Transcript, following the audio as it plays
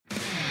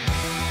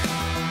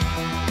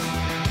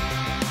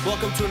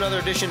Welcome to another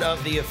edition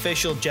of the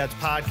Official Jets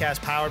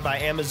podcast powered by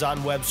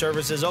Amazon Web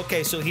Services.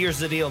 Okay, so here's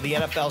the deal. The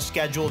NFL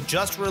schedule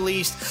just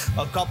released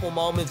a couple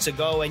moments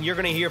ago, and you're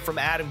going to hear from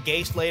Adam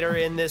Gase later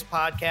in this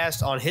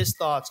podcast on his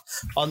thoughts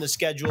on the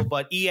schedule.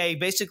 But EA,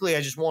 basically,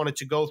 I just wanted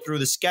to go through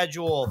the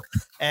schedule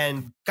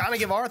and kind of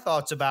give our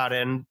thoughts about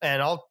it, and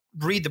I'll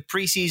read the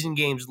preseason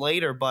games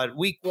later. But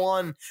week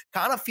one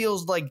kind of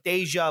feels like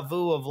deja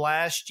vu of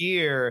last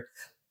year,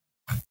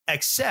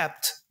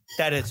 except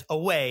that it's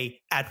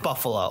away at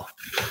Buffalo.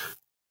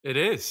 It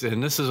is,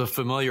 and this is a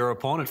familiar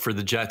opponent for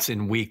the Jets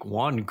in week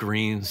one.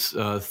 Greens,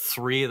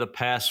 3 of the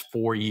past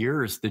 4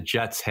 years, the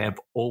Jets have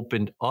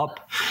opened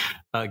up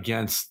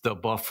against the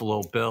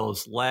Buffalo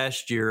Bills.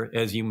 Last year,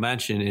 as you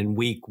mentioned, in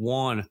week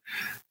one,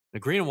 the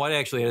Green and White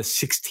actually had a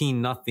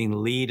 16-0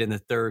 lead in the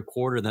third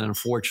quarter. Then,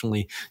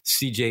 unfortunately,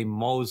 C.J.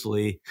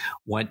 Mosley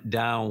went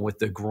down with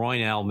the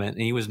groin ailment,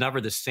 and he was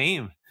never the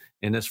same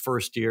in his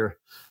first year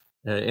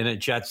in a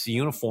Jets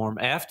uniform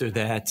after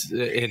that,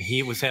 and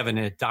he was having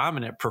a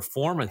dominant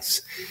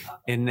performance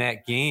in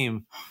that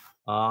game.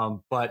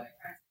 But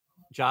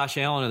Josh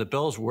Allen and the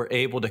Bills were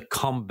able to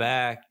come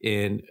back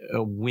and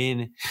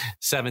win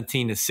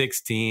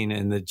 17-16,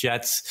 and the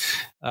Jets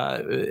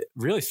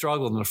really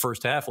struggled in the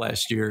first half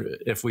last year.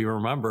 If we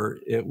remember,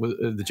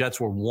 the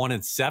Jets were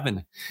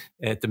 1-7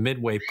 at the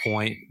midway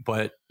point,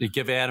 but to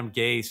give Adam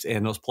Gase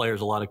and those players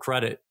a lot of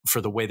credit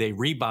for the way they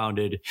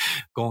rebounded,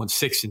 going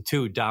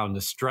 6-2 down the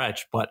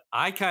stretch. But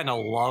I kind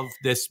of love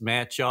this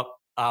matchup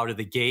out of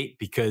the gate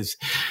because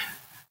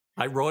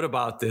I wrote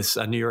about this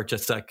on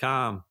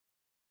NewYorkJets.com.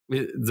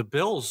 The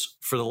Bills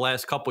for the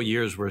last couple of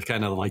years were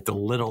kind of like the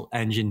little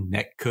engine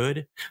that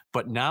could,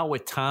 but now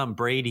with Tom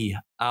Brady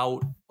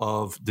out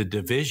of the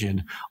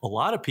division, a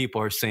lot of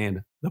people are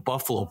saying the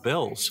Buffalo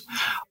Bills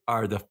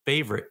are the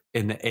favorite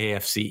in the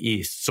AFC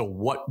East. So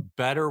what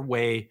better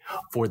way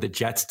for the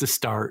Jets to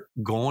start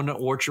going to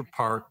Orchard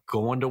Park,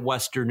 going to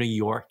Western New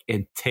York,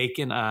 and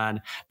taking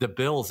on the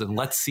Bills? And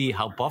let's see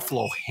how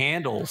Buffalo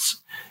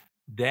handles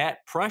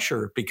that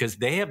pressure, because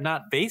they have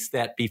not faced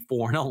that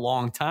before in a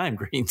long time,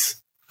 Greens.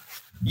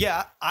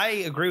 Yeah, I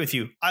agree with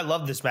you. I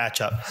love this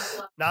matchup,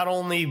 not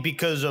only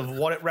because of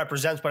what it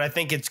represents, but I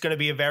think it's going to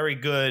be a very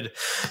good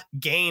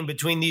game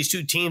between these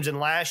two teams. And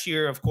last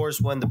year, of course,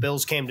 when the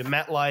Bills came to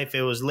MetLife,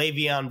 it was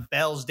Le'Veon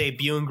Bell's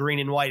debut in green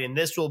and white, and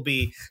this will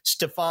be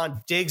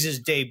Stephon Diggs'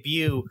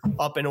 debut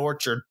up in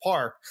Orchard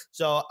Park.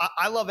 So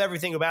I love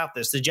everything about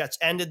this. The Jets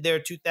ended their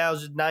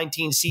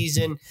 2019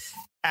 season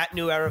at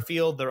New Era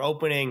Field. They're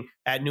opening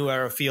at New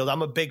Era Field.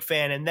 I'm a big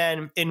fan. And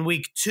then in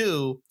week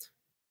two,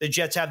 the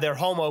Jets have their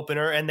home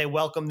opener, and they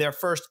welcome their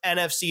first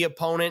NFC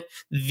opponent,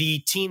 the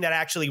team that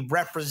actually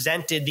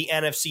represented the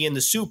NFC in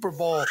the Super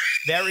Bowl.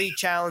 Very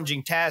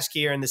challenging task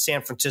here in the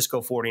San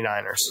Francisco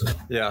 49ers.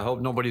 Yeah, I hope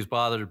nobody's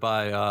bothered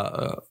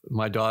by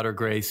my daughter,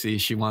 Gracie.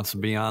 She wants to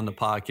be on the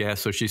podcast,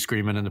 so she's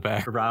screaming in the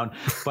background.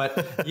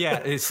 But,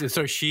 yeah,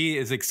 so she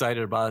is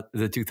excited about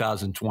the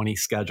 2020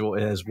 schedule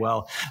as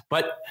well.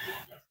 But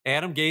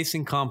Adam Gase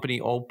and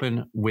company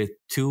opened with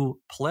 2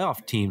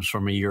 playoff teams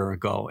from a year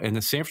ago, and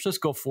the San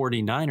Francisco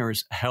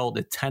 49ers held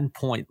a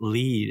 10-point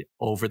lead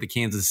over the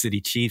Kansas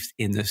City Chiefs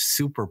in the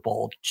Super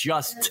Bowl,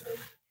 just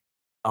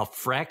a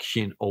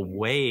fraction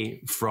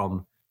away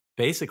from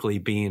basically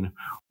being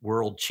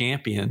world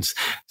champions.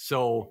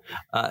 So,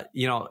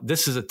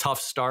 this is a tough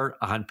start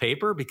on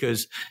paper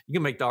because you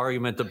can make the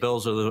argument the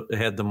Bills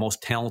had the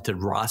most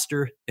talented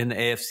roster in the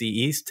AFC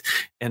East,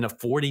 and the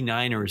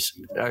 49ers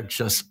are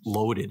just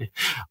loaded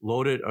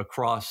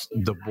across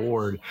the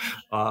board.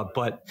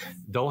 But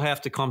they'll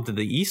have to come to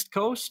the East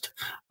Coast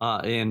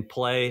and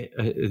play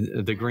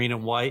the green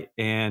and white.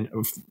 And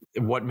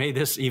what made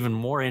this even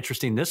more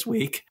interesting this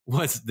week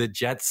was the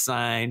Jets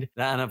signed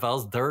the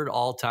NFL's third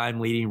all-time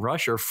leading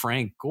rusher,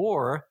 Frank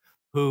Gore,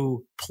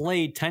 who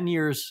played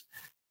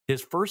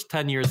his first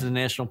 10 years in the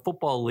National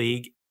Football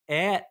League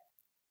at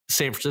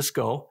San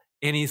Francisco,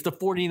 and he's the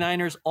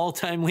 49ers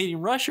all-time leading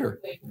rusher.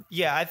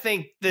 Yeah, I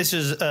think this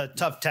is a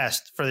tough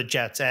test for the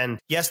Jets. And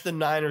yes, the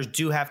Niners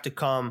do have to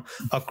come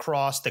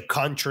across the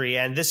country.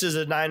 And this is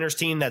a Niners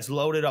team that's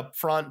loaded up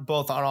front,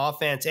 both on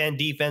offense and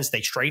defense.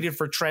 They traded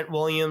for Trent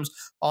Williams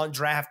on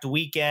draft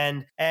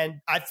weekend.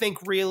 And I think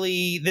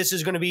really this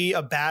is going to be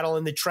a battle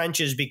in the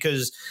trenches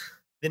because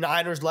the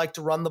Niners like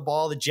to run the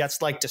ball. The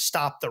Jets like to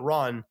stop the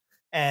run.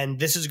 And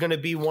this is going to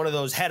be one of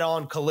those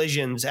head-on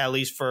collisions, at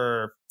least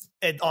for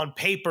it, on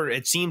paper,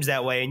 it seems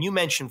that way. And you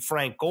mentioned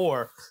Frank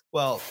Gore.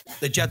 Well,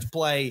 the Jets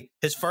play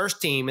his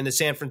first team in the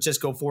San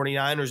Francisco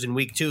 49ers in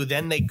week 2.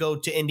 Then they go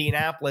to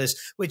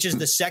Indianapolis, which is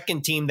the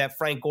second team that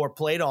Frank Gore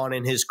played on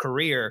in his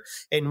career,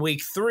 in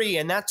week 3.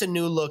 And that's a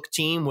new-look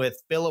team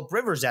with Phillip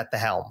Rivers at the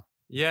helm.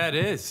 Yeah, it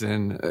is.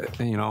 And,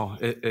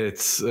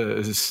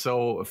 it's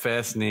so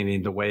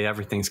fascinating the way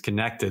everything's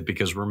connected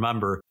because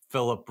remember,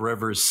 Phillip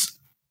Rivers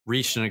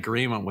reached an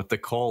agreement with the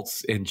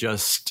Colts, and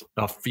just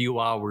a few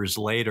hours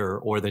later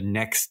or the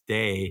next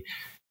day,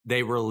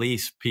 they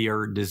released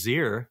Pierre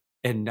Desir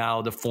And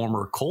now the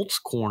former Colts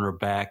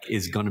cornerback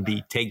is going to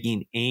be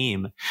taking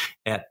aim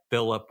at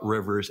Phillip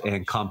Rivers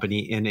and company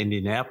in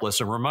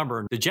Indianapolis. And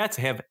remember, the Jets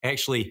have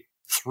actually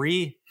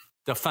 3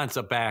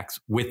 defensive backs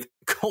with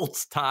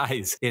Colts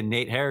ties in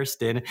Nate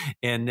Hairston.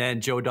 And then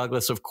Joe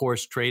Douglas, of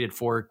course, traded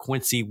for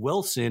Quincy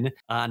Wilson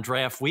on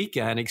draft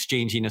weekend,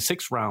 exchanging a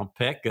 6th-round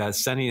pick,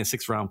 sending a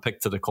 6th-round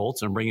pick to the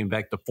Colts and bringing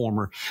back the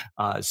former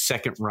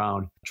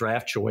 2nd-round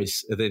draft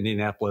choice of the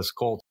Indianapolis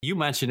Colts. You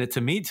mentioned it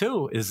to me,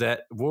 too, is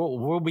that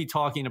we'll be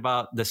talking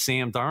about the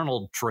Sam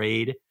Darnold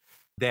trade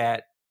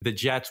that the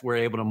Jets were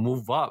able to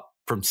move up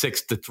from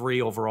 6 to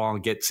 3 overall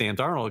and get Sam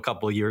Darnold a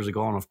couple of years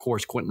ago. And of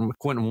course,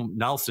 Quentin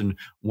Nelson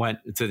went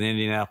to the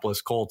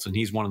Indianapolis Colts, and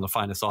he's one of the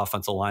finest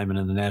offensive linemen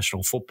in the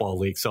National Football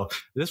League. So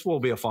this will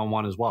be a fun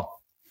one as well.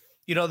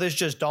 You know, this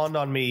just dawned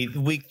on me.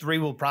 Week 3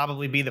 will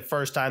probably be the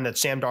first time that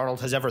Sam Darnold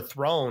has ever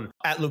thrown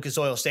at Lucas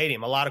Oil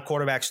Stadium. A lot of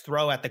quarterbacks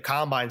throw at the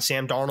combine.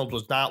 Sam Darnold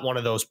was not one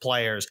of those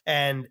players.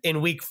 And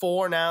in week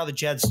 4 now, the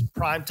Jets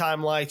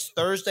primetime lights,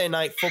 Thursday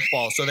night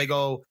football. So they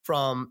go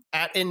from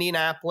at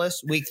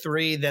Indianapolis, week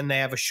 3, then they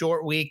have a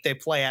short week. They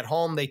play at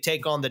home. They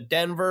take on the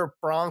Denver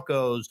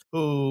Broncos,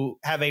 who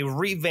have a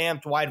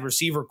revamped wide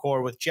receiver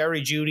core with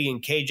Jerry Jeudy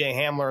and KJ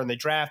Hamler in the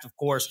draft. Of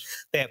course,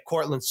 they have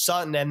Cortland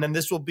Sutton. And then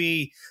this will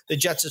be the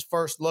Jets'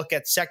 first look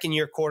at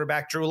second-year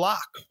quarterback Drew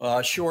Lock.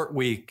 Short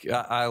week.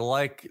 I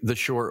like the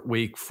short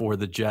week for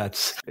the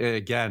Jets.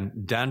 Again,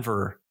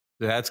 Denver,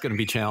 that's going to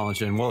be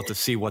challenging. We'll have to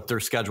see what their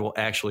schedule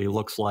actually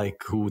looks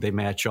like, who they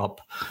match up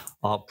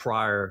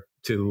prior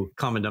to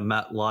coming to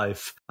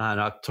MetLife on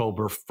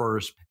October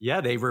 1st.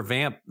 Yeah, they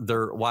revamped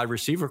their wide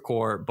receiver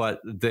core,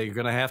 but they're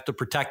going to have to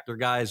protect their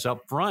guys up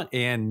front.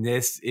 And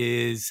this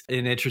is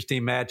an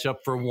interesting matchup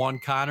for one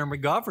Connor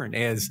McGovern,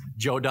 as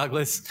Joe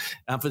Douglas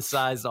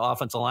emphasized the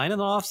offensive line in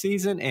the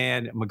offseason.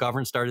 And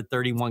McGovern started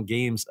 31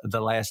 games the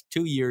last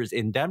 2 years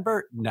in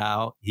Denver.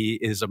 Now he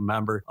is a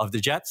member of the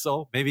Jets,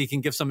 so maybe he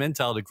can give some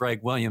intel to Greg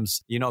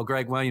Williams. You know,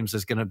 Greg Williams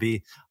is going to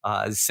be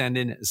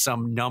sending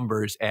some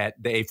numbers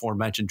at the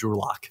aforementioned Drew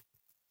Lock.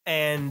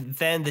 And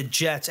then the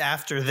Jets,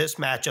 after this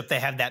matchup,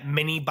 they have that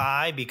mini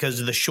bye because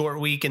of the short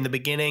week in the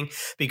beginning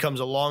becomes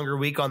a longer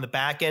week on the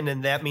back end.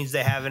 And that means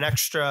they have an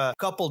extra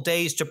couple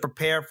days to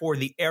prepare for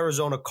the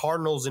Arizona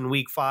Cardinals in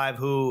week 5,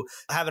 who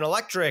have an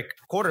electric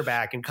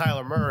quarterback in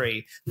Kyler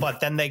Murray. But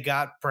then they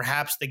got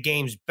perhaps the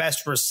game's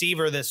best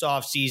receiver this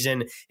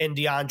offseason in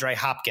DeAndre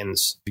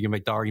Hopkins. You can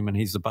make the argument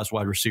he's the best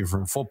wide receiver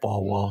in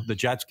football. Well, the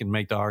Jets can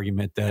make the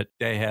argument that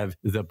they have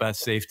the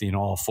best safety in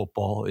all of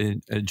football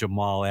in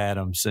Jamal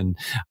Adams. And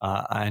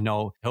I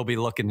know he'll be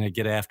looking to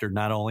get after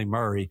not only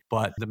Murray,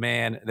 but the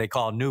man they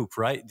call Nuke,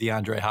 right?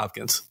 DeAndre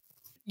Hopkins.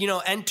 You know,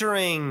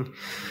 entering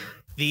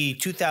the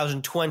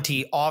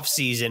 2020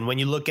 offseason, when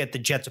you look at the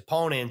Jets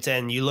opponents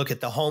and you look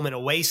at the home and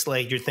away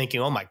slate, you're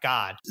thinking, oh my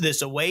God,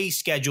 this away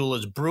schedule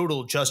is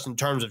brutal just in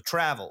terms of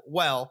travel.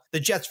 Well, the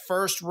Jets'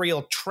 first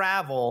real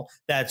travel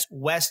that's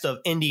west of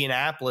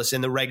Indianapolis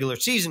in the regular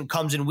season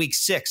comes in week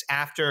 6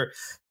 after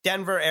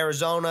Denver,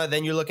 Arizona.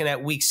 Then you're looking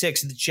at week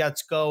 6, the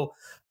Jets go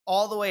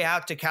all the way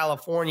out to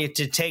California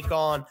to take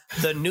on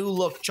the new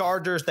look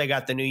Chargers. They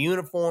got the new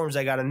uniforms.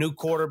 They got a new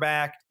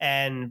quarterback.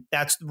 And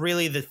that's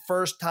really the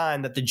first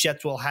time that the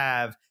Jets will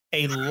have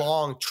a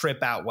long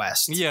trip out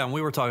west. Yeah, and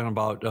we were talking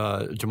about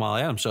Jamal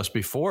Adams just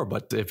before,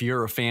 but if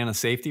you're a fan of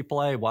safety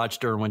play, watch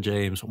Derwin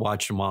James,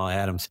 watch Jamal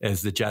Adams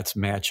as the Jets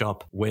match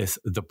up with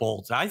the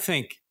Bolts. I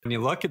think when you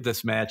look at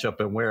this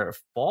matchup and where it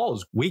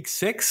falls, week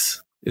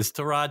 6, is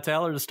Tyrod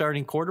Taylor the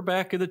starting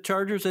quarterback of the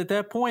Chargers at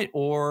that point,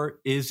 or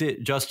is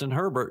it Justin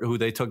Herbert, who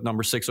they took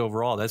number 6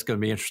 overall? That's going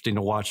to be interesting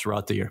to watch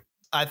throughout the year.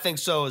 I think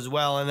so as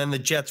well. And then the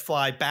Jets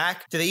fly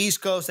back to the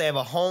East Coast. They have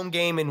a home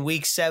game in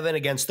week 7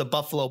 against the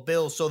Buffalo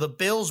Bills. So the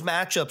Bills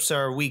matchups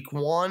are week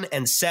 1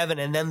 and 7,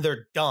 and then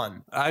they're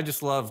done. I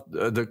just love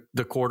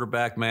the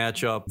quarterback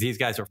matchup. These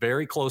guys are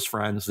very close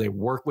friends. They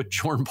work with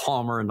Jordan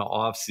Palmer in the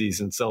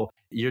offseason. So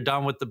you're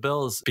done with the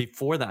Bills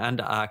before the end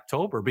of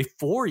October,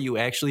 before you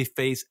actually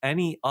face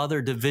any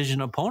other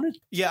division opponent.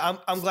 Yeah,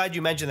 I'm glad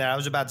you mentioned that. I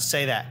was about to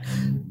say that.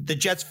 The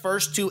Jets'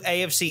 first 2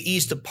 AFC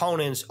East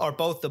opponents are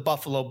both the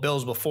Buffalo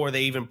Bills before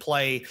they even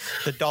play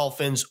the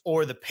Dolphins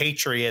or the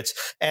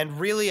Patriots. And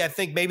really, I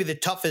think maybe the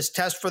toughest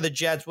test for the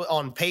Jets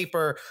on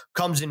paper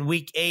comes in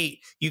week 8.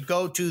 You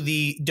go to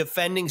the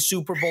defending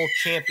Super Bowl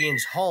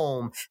champions'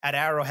 home at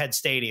Arrowhead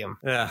Stadium.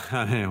 Yeah,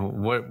 I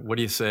mean, what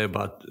do you say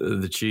about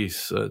the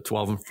Chiefs?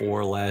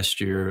 12-4 last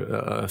year,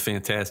 a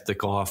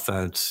fantastic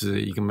offense.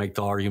 You can make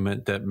the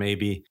argument that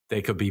maybe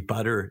they could be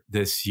better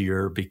this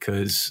year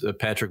because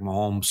Patrick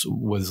Mahomes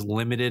was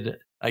limited,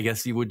 I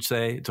guess you would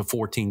say, to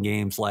 14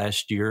 games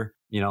last year.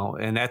 You know,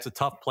 and that's a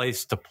tough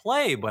place to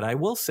play. But I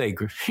will say,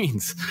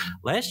 Greens,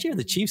 last year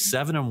the Chiefs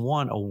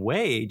 7-1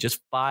 away,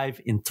 just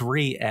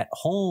 5-3 at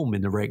home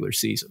in the regular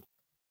season.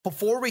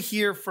 Before we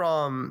hear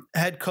from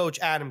head coach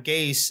Adam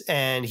Gase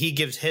and he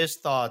gives his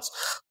thoughts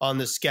on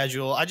the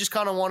schedule, I just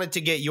kind of wanted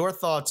to get your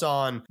thoughts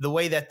on the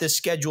way that this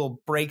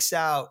schedule breaks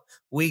out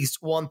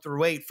weeks 1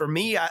 through 8. For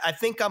me, I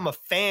think I'm a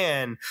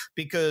fan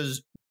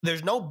because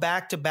there's no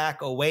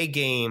back-to-back away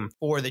game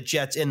for the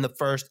Jets in the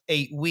first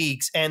 8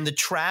 weeks, and the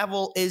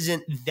travel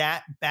isn't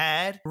that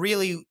bad.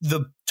 Really,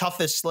 the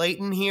toughest slate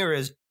in here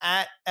is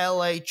at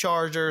LA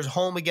Chargers,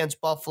 home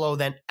against Buffalo,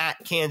 then at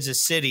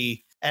Kansas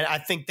City. And I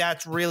think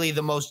that's really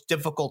the most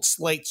difficult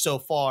slate so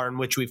far in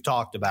which we've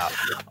talked about.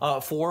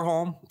 4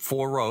 home,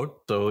 4 road.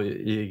 So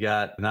you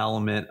got an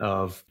element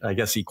of, I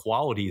guess,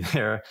 equality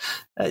there.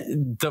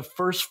 The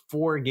first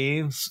 4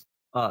 games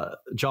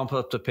jump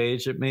up the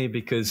page at me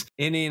because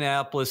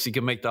Indianapolis, you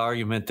can make the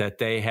argument that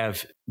they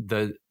have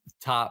the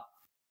top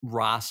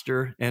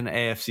roster in the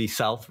AFC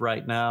South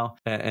right now.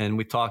 And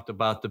we talked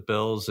about the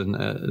Bills, and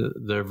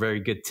they're a very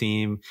good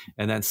team.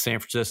 And then San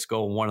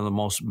Francisco, one of the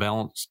most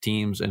balanced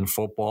teams in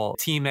football. A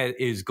team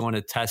that is going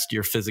to test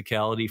your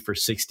physicality for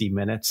 60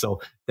 minutes. So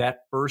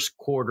that first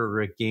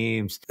quarter of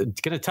games,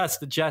 it's going to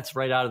test the Jets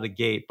right out of the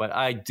gate. But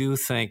I do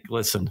think,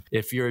 listen,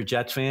 if you're a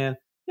Jets fan,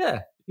 yeah,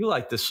 you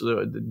like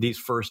these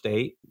first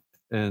 8.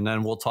 And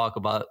then we'll talk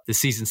about the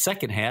season's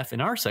second half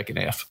in our second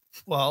half.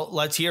 Well,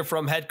 let's hear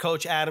from head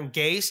coach Adam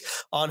Gase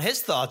on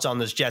his thoughts on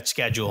this Jet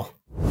schedule.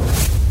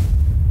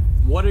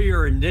 What are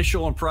your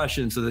initial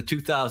impressions of the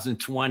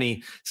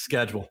 2020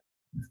 schedule?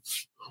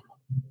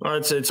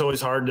 It's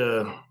always hard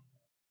to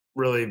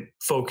really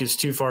focus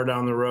too far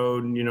down the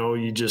road. You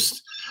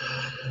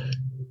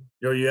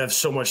have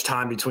so much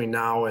time between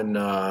now and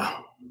the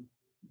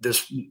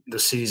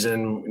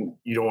season.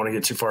 You don't want to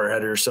get too far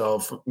ahead of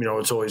yourself.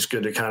 It's always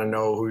good to kind of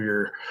know who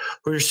you're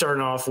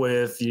starting off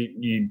with.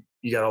 You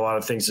got a lot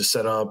of things to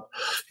set up,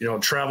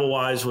 travel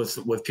wise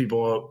with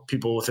people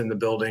within the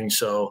building.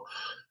 So,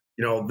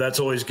 that's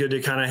always good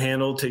to kind of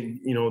handle,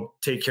 to,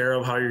 take care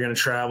of how you're going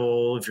to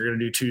travel. If you're going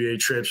to do 2-day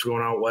trips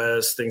going out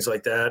west, things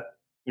like that,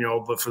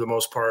 but for the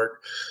most part,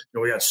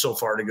 we got so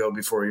far to go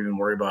before we even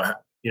worry about,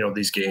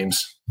 these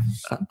games.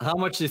 How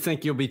much do you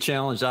think you'll be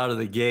challenged out of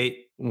the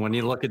gate when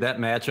you look at that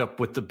matchup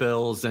with the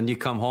Bills, then you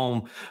come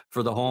home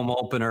for the home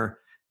opener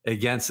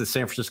against the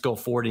San Francisco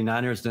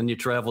 49ers, then you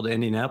travel to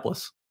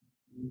Indianapolis?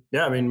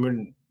 Yeah, I mean,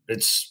 when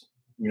it's,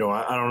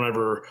 I don't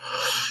ever,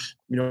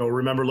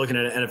 remember looking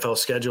at an NFL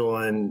schedule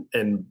and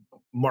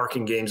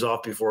marking games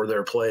off before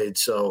they're played.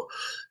 So,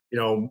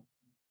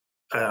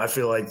 I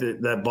feel like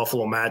that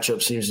Buffalo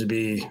matchup seems to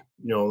be,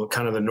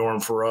 kind of the norm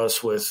for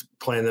us with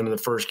playing them in the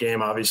first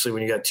game. Obviously,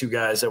 when you got 2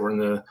 guys that were in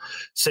the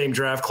same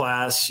draft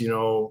class,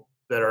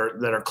 that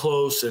are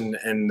close and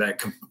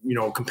that,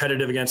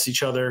 competitive against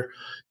each other,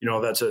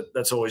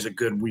 that's always a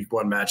good week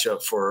 1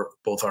 matchup for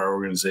both our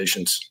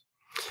organizations.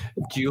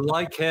 Do you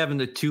like having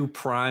the 2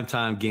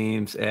 primetime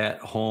games at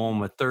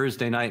home, a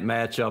Thursday night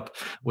matchup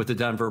with the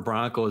Denver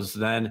Broncos?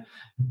 Then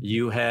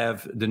you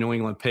have the New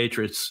England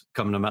Patriots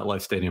coming to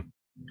MetLife Stadium.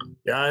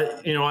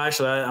 Yeah,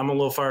 actually, I'm a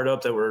little fired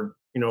up that we're,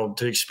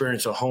 to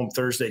experience a home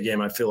Thursday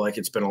game. I feel like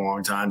it's been a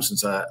long time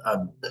since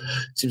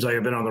seems like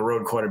I've been on the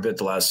road quite a bit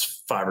the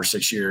last 5 or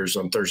 6 years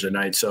on Thursday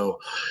night. So,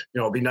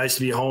 it'd be nice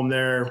to be home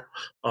there,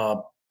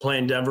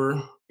 playing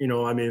Denver.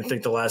 I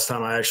think the last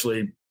time I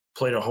actually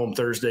played a home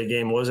Thursday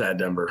game was at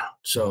Denver.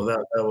 So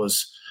that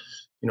was,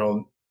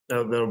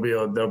 that'll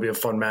be a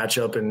fun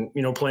matchup. And,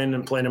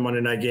 playing a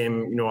Monday night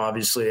game,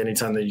 obviously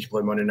anytime that you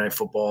play Monday Night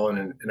Football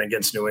and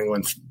against New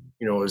England,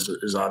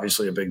 is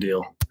obviously a big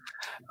deal.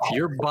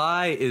 Your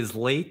bye is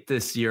late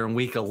this year in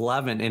week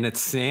 11, and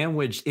it's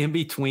sandwiched in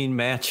between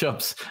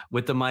matchups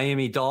with the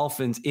Miami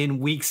Dolphins in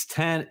weeks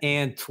 10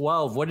 and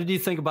 12. What did you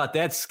think about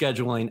that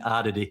scheduling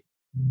oddity?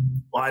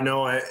 Well, I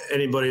know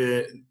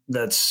anybody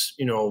that's,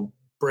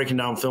 breaking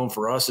down film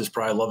for us is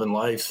probably loving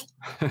life.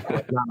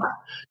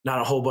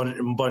 not a whole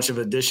bunch of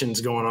additions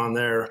going on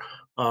there.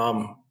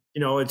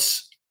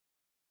 It's,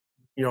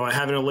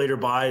 having a later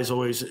bye is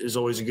always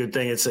a good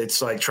thing.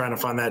 It's like trying to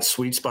find that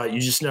sweet spot. You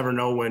just never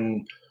know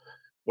when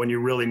you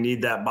really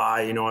need that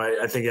bye.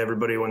 I think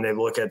everybody, when they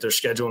look at their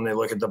schedule and they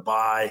look at the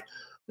bye,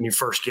 when you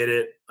first get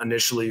it,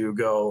 initially you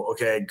go,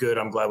 okay, good.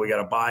 I'm glad we got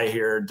a bye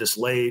here this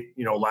late.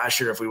 Last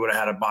year, if we would have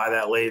had a bye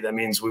that late, that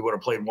means we would have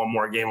played one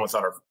more game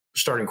without our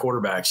starting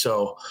quarterback.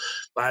 So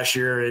last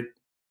year it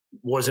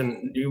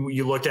wasn't,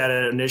 you looked at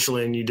it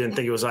initially and you didn't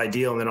think it was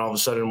ideal. And then all of a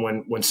sudden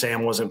when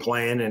Sam wasn't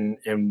playing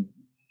and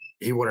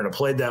he wouldn't have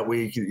played that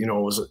week,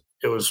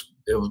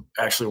 it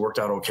actually worked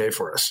out okay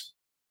for us.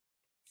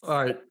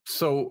 All right.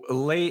 So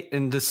late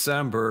in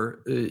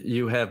December,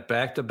 you have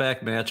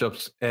back-to-back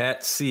matchups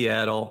at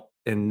Seattle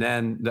and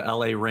then the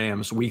LA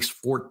Rams, weeks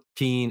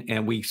 14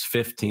 and weeks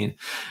 15.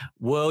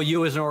 Will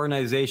you as an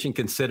organization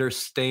consider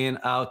staying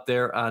out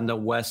there on the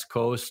West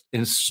Coast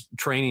and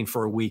training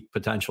for a week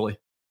potentially?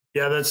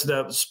 Yeah,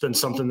 that's been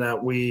something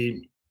that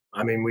we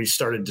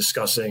started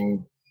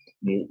discussing,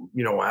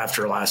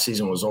 after last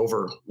season was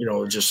over,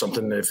 just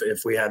something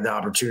if we had the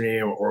opportunity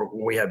or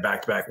we had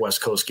back-to-back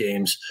West Coast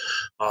games,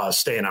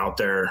 staying out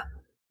there,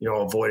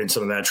 avoiding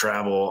some of that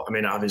travel.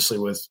 Obviously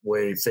with the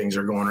way things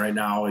are going right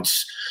now,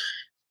 it's,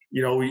 we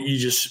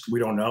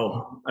don't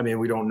know.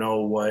 We don't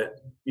know what,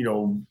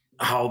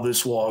 how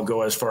this will all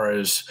go as far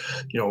as,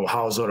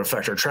 how does it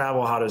affect our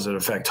travel? How does it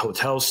affect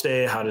hotel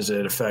stay? How does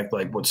it affect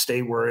like what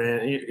state we're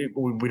in?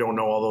 We don't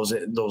know all those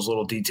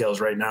little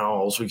details right now.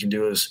 All we can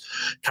do is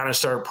kind of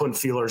start putting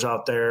feelers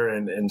out there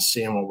and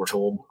seeing what we're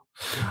told.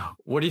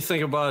 What do you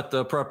think about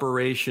the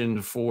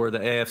preparation for the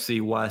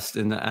AFC West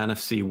and the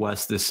NFC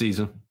West this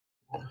season?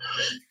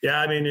 Yeah,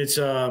 I mean, it's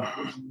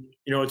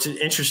it's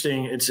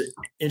interesting. It's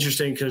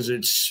interesting because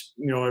it's,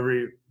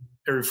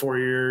 every 4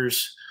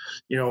 years,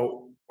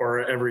 or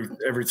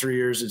every 3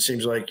 years, it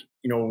seems like,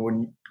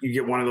 when you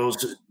get one of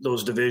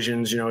those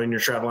divisions, and you're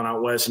traveling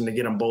out west, and to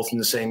get them both in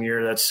the same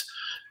year, that's,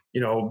 I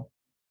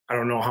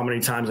don't know how many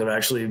times I've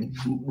actually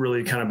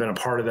really kind of been a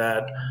part of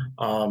that.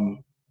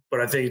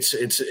 But I think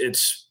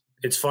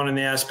it's fun in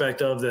the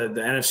aspect of the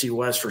NFC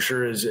West for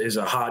sure is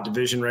a hot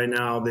division right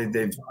now.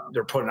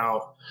 They're putting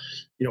out,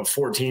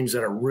 4 teams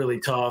that are really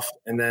tough.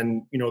 And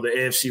then, the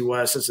AFC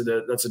West,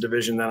 that's a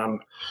division that I'm,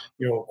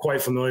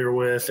 quite familiar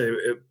with.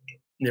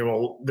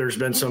 There's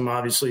been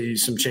obviously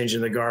some change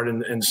in the guard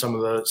and some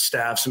of the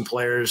staffs and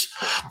players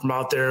from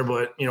out there,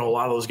 but a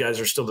lot of those guys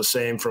are still the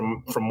same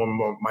from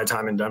my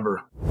time in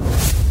Denver.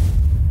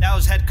 That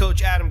was head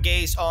coach Adam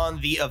Gase on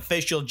the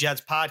official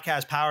Jets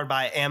podcast powered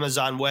by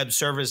Amazon Web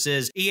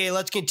Services. EA,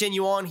 let's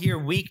continue on here.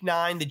 Week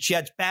 9, the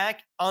Jets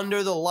back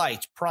under the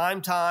lights.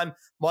 Prime time,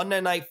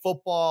 Monday Night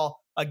Football.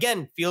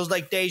 Again, feels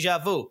like deja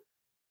vu.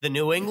 The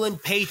New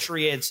England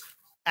Patriots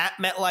at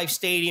MetLife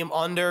Stadium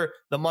under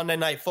the Monday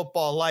Night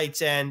Football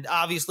lights. And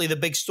obviously the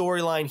big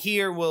storyline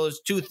here was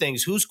 2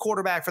 things. Who's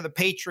quarterback for the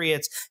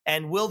Patriots,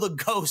 and will the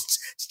ghosts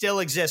still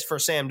exist for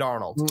Sam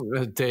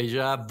Darnold?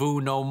 Deja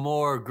vu no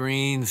more,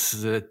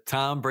 Greens.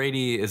 Tom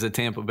Brady is a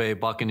Tampa Bay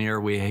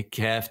Buccaneer. We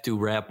have to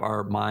wrap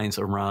our minds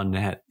around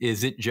that.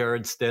 Is it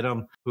Jarrett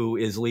Stidham who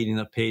is leading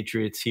the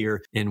Patriots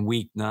here in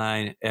Week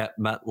 9 at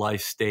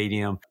MetLife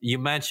Stadium? You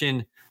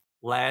mentioned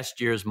last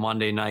year's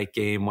Monday night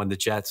game when the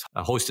Jets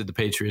hosted the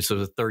Patriots. It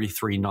was a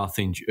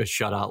 33-0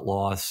 shutout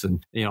loss.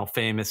 And,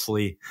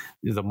 famously,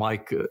 the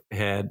mic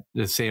had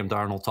Sam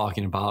Darnold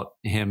talking about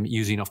him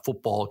using a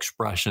football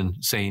expression,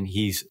 saying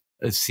he's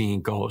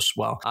seeing ghosts.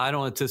 Well, I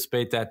don't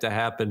anticipate that to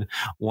happen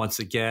once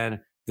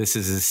again. This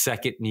is his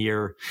second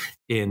year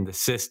in the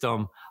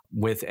system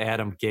with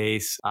Adam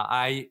Gase.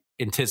 I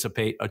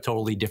anticipate a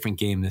totally different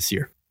game this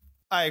year.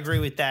 I agree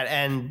with that.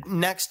 And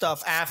next up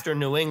after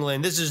New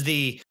England, this is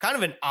the kind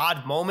of an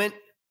odd moment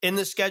in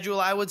the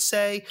schedule, I would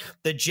say.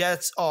 The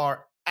Jets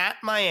are at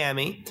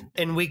Miami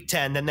in Week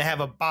 10. Then they have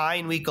a bye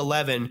in Week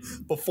 11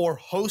 before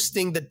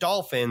hosting the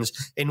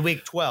Dolphins in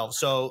Week 12.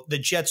 So the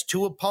Jets'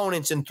 2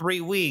 opponents in 3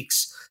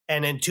 weeks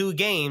and in 2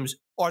 games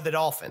are the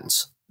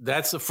Dolphins.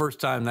 That's the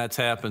first time that's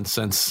happened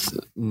since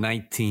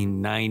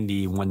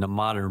 1990 when the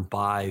modern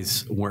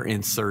buys were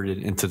inserted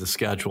into the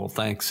schedule.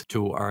 Thanks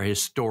to our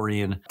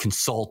historian,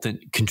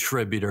 consultant,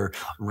 contributor,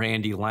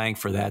 Randy Lang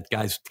for that.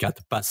 Guy's got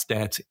the best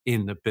stats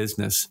in the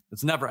business.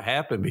 It's never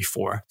happened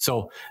before.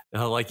 So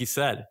like you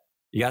said,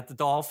 you got the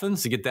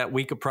Dolphins, you get that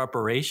week of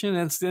preparation,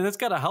 and that's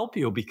got to help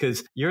you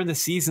because you're in the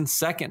season's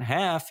second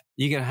half.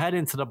 You can head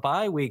into the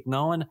bye week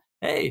knowing,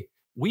 hey,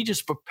 we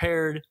just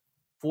prepared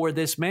for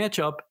this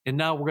matchup, and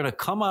now we're going to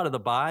come out of the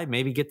bye,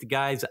 maybe get the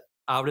guys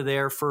out of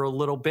there for a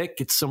little bit,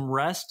 get some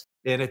rest,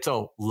 and it's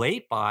a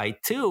late bye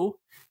too,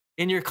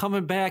 and you're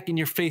coming back and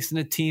you're facing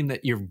a team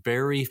that you're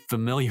very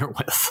familiar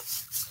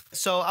with.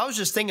 So I was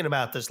just thinking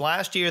about this.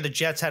 Last year, the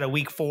Jets had a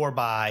Week 4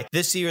 bye.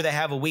 This year, they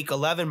have a Week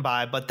 11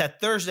 bye, but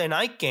that Thursday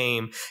night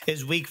game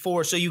is Week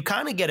 4. So you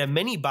kind of get a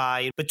mini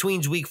bye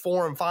between Week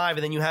 4 and 5,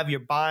 and then you have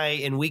your bye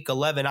in Week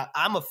 11.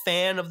 I'm a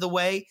fan of the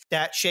way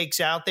that shakes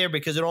out there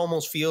because it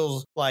almost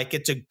feels like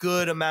it's a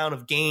good amount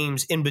of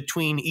games in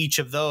between each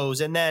of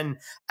those. And then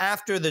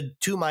after the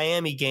 2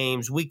 Miami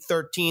games, Week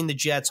 13, the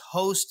Jets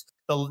host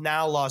the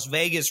now Las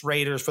Vegas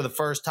Raiders for the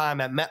first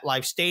time at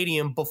MetLife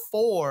Stadium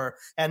before,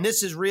 and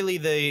this is really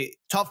the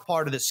tough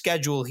part of the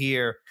schedule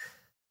here,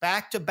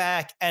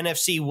 back-to-back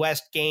NFC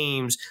West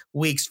games,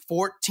 weeks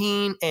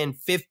 14 and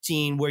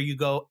 15, where you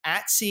go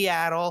at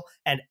Seattle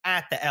and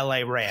at the LA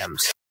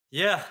Rams.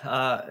 Yeah,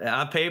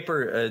 on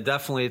paper,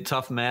 definitely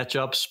tough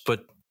matchups,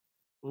 but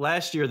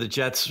last year, the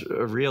Jets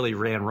really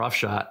ran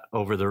roughshod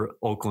over the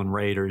Oakland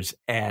Raiders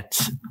at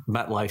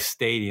MetLife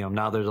Stadium.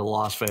 Now they're the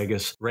Las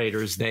Vegas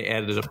Raiders. They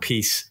added a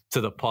piece to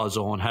the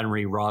puzzle, and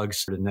Henry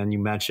Ruggs. And then you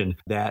mentioned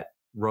that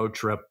road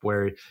trip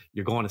where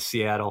you're going to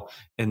Seattle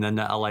and then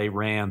the LA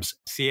Rams.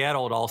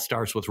 Seattle, it all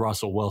starts with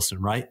Russell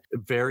Wilson, right?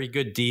 Very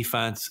good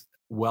defense,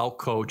 well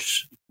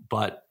coached,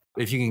 but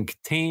if you can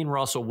contain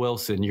Russell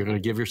Wilson, you're going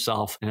to give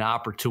yourself an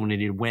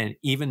opportunity to win,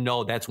 even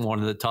though that's one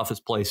of the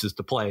toughest places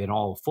to play in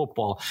all of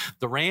football.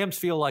 The Rams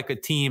feel like a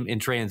team in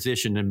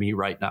transition to me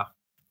right now.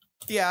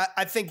 Yeah,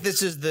 I think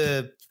this is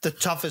the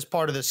toughest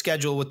part of the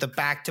schedule with the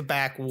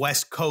back-to-back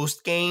West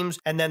Coast games.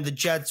 And then the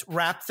Jets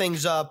wrap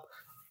things up.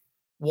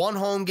 One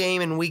home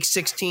game in Week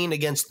 16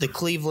 against the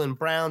Cleveland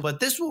Browns, but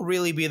this will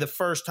really be the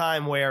first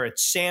time where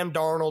it's Sam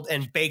Darnold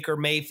and Baker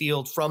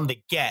Mayfield from the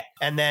get.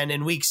 And then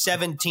in Week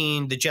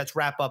 17, the Jets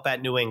wrap up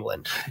at New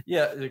England.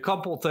 Yeah, a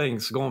couple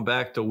things going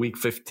back to Week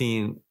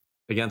 15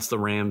 against the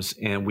Rams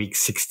and week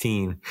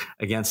 16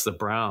 against the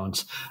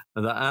Browns.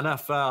 The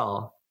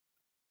NFL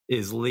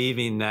is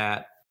leaving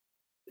that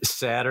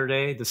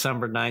Saturday,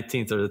 December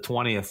 19th or the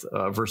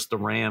 20th versus the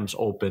Rams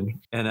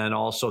open, and then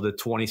also the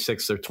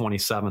 26th or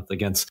 27th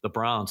against the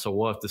Browns. So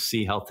we'll have to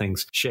see how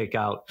things shake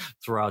out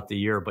throughout the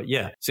year. But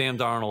yeah, Sam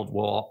Darnold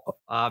will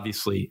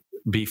obviously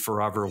be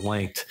forever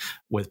linked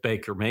with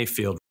Baker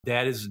Mayfield.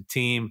 That is a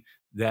team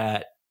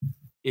that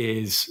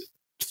is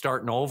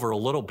starting over a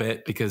little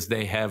bit because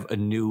they have a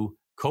new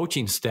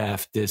coaching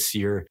staff this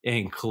year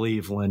in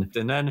Cleveland.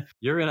 And then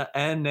you're going to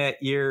end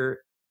that year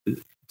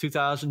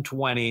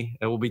 2020.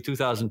 It will be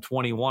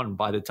 2021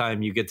 by the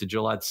time you get to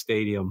Gillette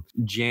Stadium,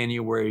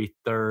 January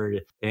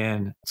 3rd.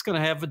 And it's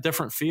going to have a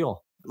different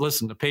feel.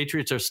 Listen, the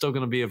Patriots are still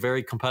going to be a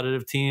very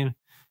competitive team,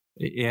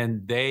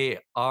 and they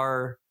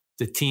are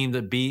the team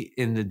to beat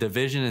in the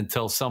division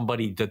until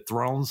somebody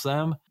dethrones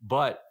them.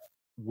 But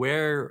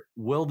where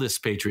will this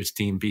Patriots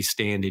team be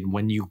standing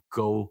when you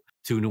go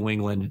to New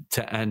England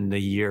to end the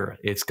year?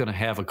 It's going to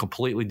have a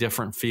completely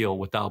different feel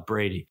without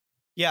Brady.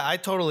 Yeah, I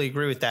totally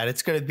agree with that.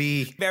 It's going to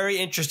be very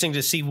interesting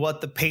to see what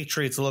the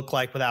Patriots look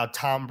like without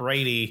Tom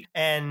Brady.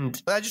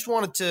 And I just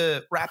wanted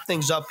to wrap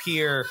things up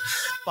here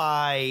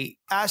by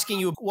asking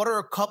you, what are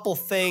a couple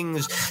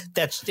things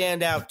that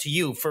stand out to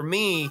you? For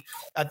me,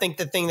 I think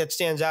the thing that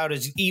stands out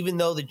is even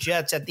though the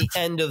Jets at the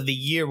end of the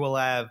year will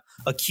have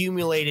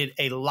accumulated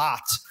a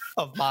lot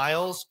of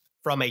miles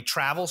from a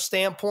travel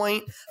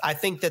standpoint, I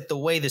think that the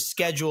way the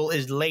schedule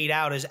is laid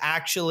out is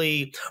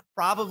actually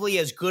probably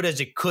as good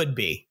as it could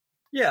be.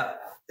 Yeah,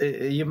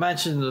 you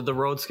mentioned the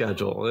road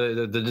schedule.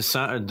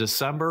 The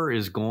December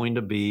is going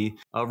to be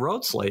a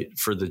road slate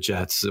for the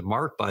Jets,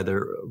 marked by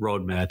their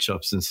road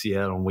matchups in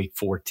Seattle in week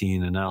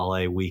 14 and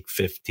LA week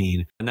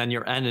 15. And then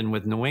you're ending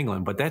with New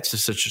England, but that's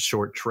just such a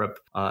short trip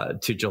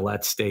to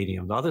Gillette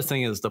Stadium. The other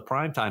thing is the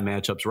primetime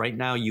matchups. Right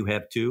now you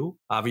have two.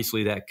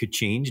 Obviously that could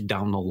change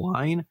down the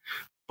line,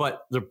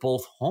 but they're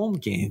both home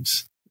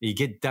games. You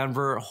get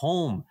Denver at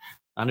home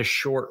on a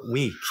short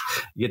week.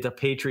 You get the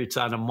Patriots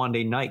on a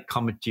Monday night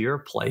coming to your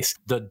place.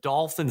 The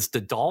Dolphins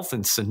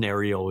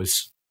scenario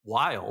is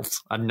wild.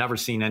 I've never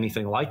seen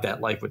anything like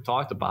that, like we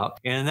talked about.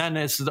 And then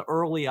it's the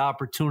early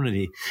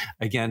opportunity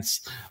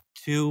against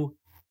two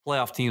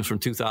playoff teams from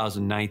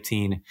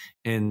 2019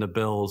 in the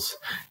Bills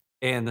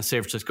and the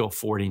San Francisco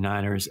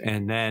 49ers.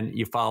 And then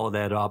you follow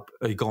that up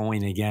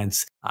going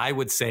against, I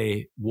would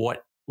say,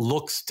 what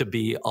looks to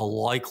be a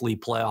likely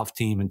playoff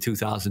team in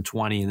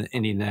 2020 in the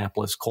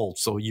Indianapolis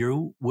Colts. So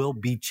you will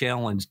be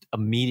challenged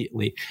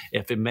immediately.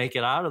 If you make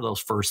it out of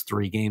those first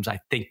three games, I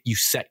think you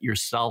set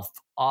yourself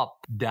up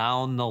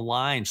down the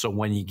line. So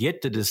when you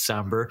get to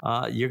December,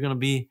 you're going to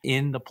be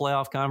in the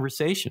playoff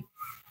conversation.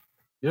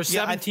 There's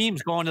seven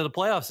teams going to the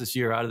playoffs this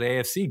year out of the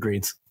AFC,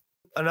 Greens.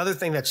 Another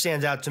thing that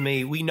stands out to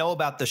me, we know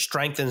about the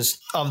strength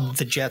of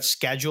the Jets'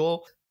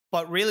 schedule,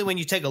 but really when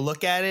you take a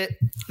look at it,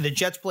 the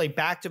Jets play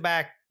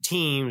back-to-back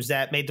teams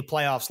that made the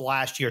playoffs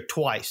last year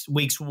twice.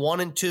 Weeks 1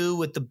 and 2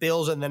 with the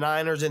Bills and the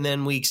Niners, and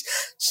then weeks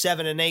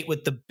 7 and 8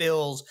 with the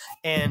Bills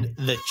and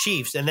the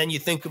Chiefs. And then you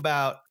think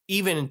about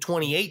even in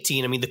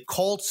 2018, I mean, the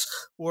Colts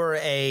were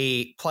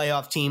a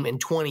playoff team in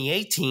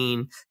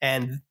 2018,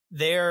 and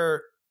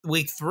they're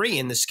week 3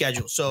 in the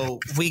schedule. So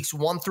weeks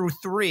 1 through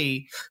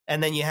 3,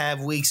 and then you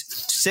have weeks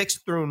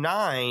 6 through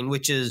 9,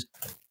 which is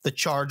the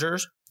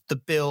Chargers, the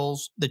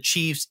Bills, the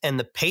Chiefs, and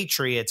the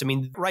Patriots. I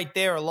mean, right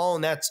there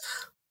alone, that's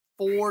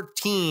 4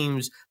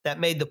 teams that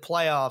made the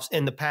playoffs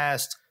in the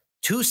past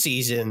 2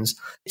 seasons.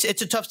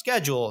 It's a tough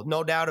schedule,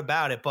 no doubt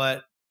about it.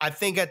 But I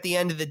think at the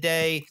end of the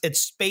day, it's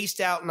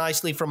spaced out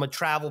nicely from a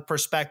travel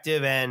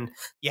perspective, and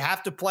you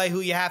have to play who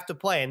you have to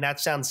play. And that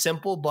sounds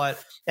simple,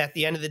 but at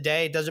the end of the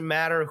day, it doesn't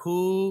matter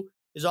who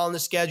is on the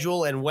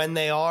schedule and when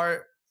they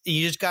are.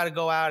 You just got to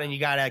go out and you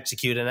got to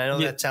execute. And I know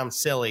that sounds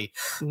silly,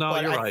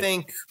 but you're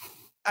right.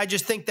 I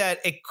just think that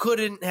it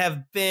couldn't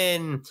have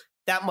been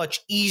that much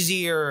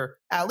easier,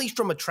 at least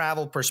from a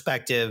travel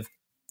perspective,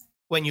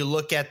 when you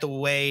look at the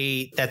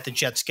way that the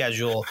Jets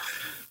schedule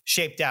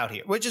shaped out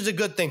here, which is a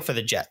good thing for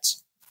the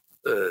Jets.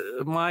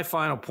 My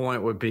final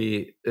point would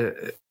be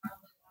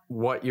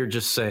what you're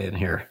just saying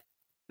here.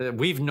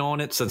 We've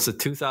known it since the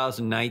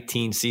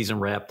 2019 season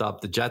wrapped up.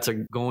 The Jets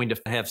are going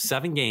to have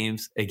 7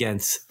 games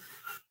against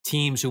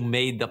teams who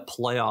made the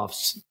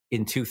playoffs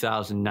in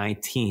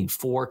 2019,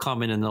 4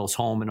 coming in those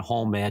home and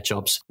home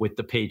matchups with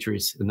the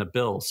Patriots and the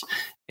Bills.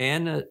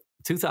 And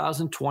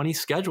 2020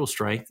 schedule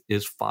strength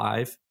is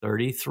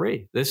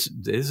 533. This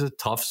is a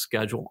tough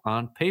schedule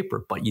on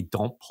paper, but you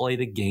don't play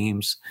the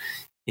games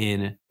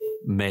in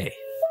May.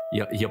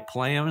 You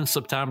play them in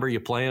September, you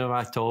play them in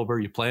October,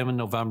 you play them in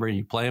November, and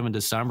you play them in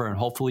December, and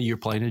hopefully you're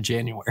playing in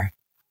January.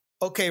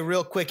 Okay,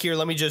 real quick here,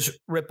 let me just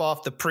rip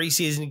off the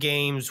preseason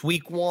games.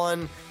 Week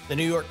 1, the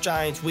New York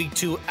Giants. Week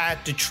 2,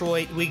 at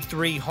Detroit. Week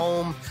 3,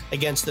 home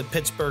against the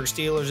Pittsburgh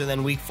Steelers. And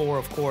then week 4,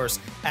 of course,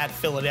 at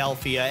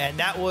Philadelphia. And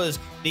that was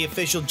the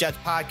official Jets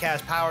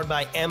podcast powered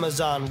by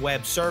Amazon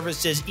Web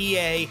Services.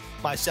 EA,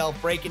 myself,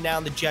 breaking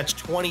down the Jets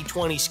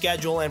 2020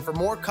 schedule. And for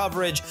more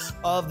coverage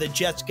of the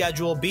Jets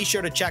schedule, be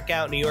sure to check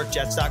out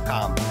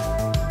NewYorkJets.com.